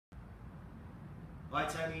Hi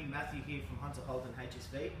Tony, Matthew here from Holden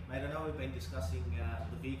HSV. Mate, I know we've been discussing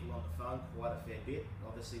the vehicle on the phone quite a fair bit.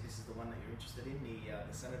 Obviously this is the one that you're interested in,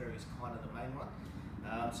 the Senator is kind of the main one.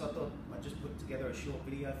 So I thought I'd just put together a short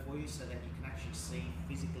video for you so that you can actually see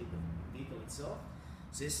physically the vehicle itself.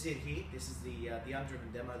 So this is it here, this is the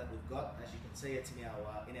undriven demo that we've got. As you can see, it's in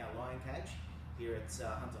our lion cage here at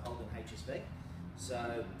Holden HSV.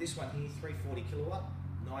 So this one here, 340 kilowatt,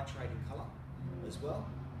 nitrate in colour as well.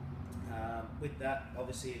 With that,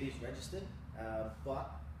 obviously it is registered,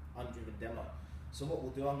 but undriven demo. So what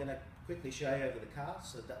we'll do, I'm going to quickly show you over the car,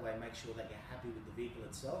 so that way make sure that you're happy with the vehicle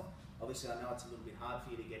itself. Obviously I know it's a little bit hard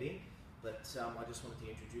for you to get in, but I just wanted to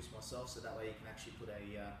introduce myself so that way you can actually put a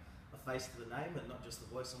face to the name and not just the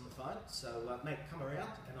voice on the phone. So mate, come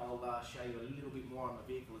around and I'll show you a little bit more on the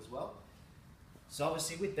vehicle as well. So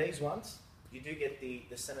obviously with these ones, you do get the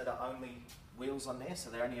Senator only wheels on there,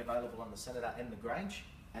 so they're only available on the Senator and the Grange,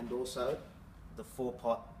 and also the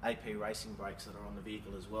 4-pot AP racing brakes that are on the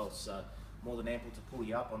vehicle as well, so more than ample to pull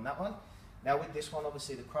you up on that one. Now with this one,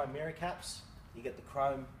 obviously the chrome mirror caps, you get the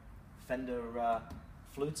chrome fender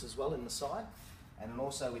flutes as well in the side, and then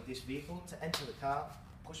also with this vehicle, to enter the car,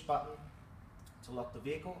 push button to lock the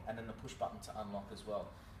vehicle, and then the push button to unlock as well.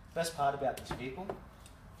 Best part about this vehicle,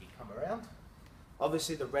 if you come around,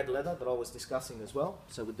 obviously the red leather that I was discussing as well,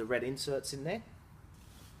 so with the red inserts in there.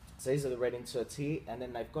 So these are the red inserts here, and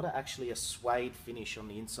then they've got actually a suede finish on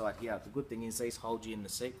the inside here. The good thing is these hold you in the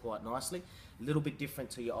seat quite nicely. A little bit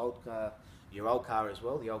different to your old car as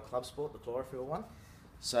well, the old Club Sport, the chlorophyll one.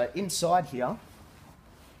 So inside here,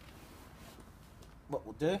 what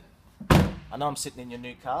we'll do, I know I'm sitting in your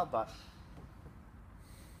new car, but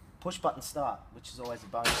push button start, which is always a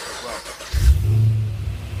bonus as well.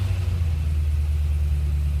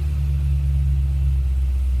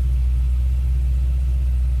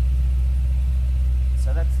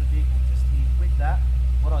 So that's the vehicle just here. With that,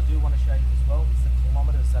 what I do want to show you as well is the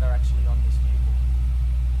kilometres that are actually on this vehicle.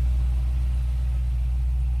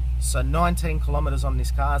 So 19 kilometres on this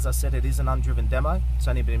car. As I said, it is an undriven demo. It's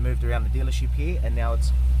only been moved around the dealership here, and now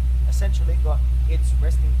it's essentially got its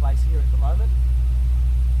resting place here at the moment.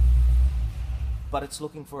 But it's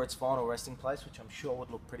looking for its final resting place, which I'm sure would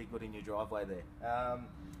look pretty good in your driveway there.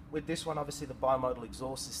 With this one, obviously the bimodal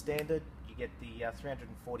exhaust is standard. You get the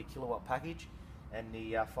 340 kilowatt package and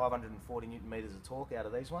the 540 newton meters of torque out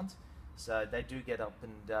of these ones. So they do get up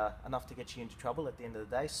and enough to get you into trouble at the end of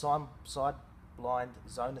the day. Side blind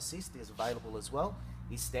zone assist is available as well.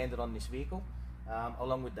 Is standard on this vehicle,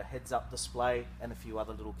 along with the heads up display and a few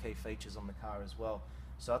other little key features on the car as well.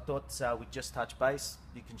 So I thought we'd just touch base.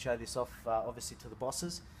 You can show this off obviously to the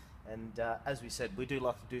bosses. And as we said, we do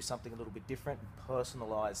like to do something a little bit different and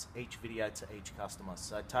personalise each video to each customer.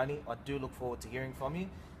 So Tony, I do look forward to hearing from you.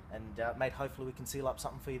 And mate, hopefully we can seal up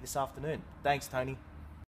something for you this afternoon. Thanks, Tony.